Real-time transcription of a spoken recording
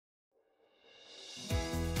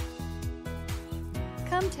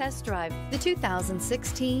Come test drive the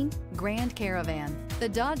 2016 Grand Caravan. The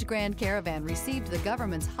Dodge Grand Caravan received the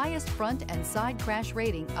government's highest front and side crash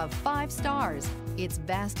rating of 5 stars. Its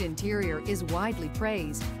vast interior is widely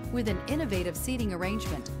praised, with an innovative seating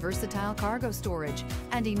arrangement, versatile cargo storage,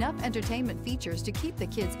 and enough entertainment features to keep the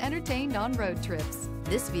kids entertained on road trips.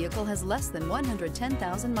 This vehicle has less than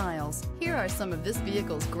 110,000 miles. Here are some of this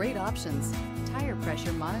vehicle's great options: tire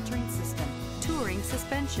pressure monitoring system, touring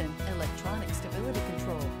suspension, electronic stability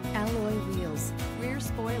control, alloy wheels, rear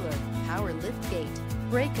spoiler, power liftgate,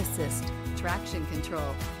 brake assist, traction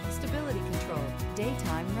control, stability control,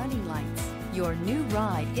 daytime running lights. Your new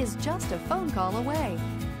ride is just a phone call away.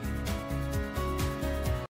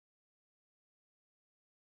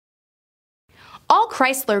 All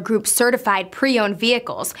Chrysler Group certified pre-owned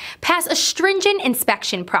vehicles pass a stringent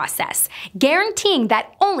inspection process, guaranteeing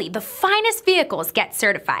that only the finest vehicles get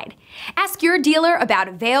certified. Ask your dealer about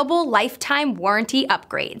available lifetime warranty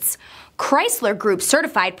upgrades. Chrysler Group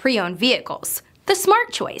certified pre-owned vehicles, the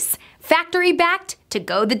smart choice, factory backed to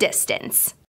go the distance.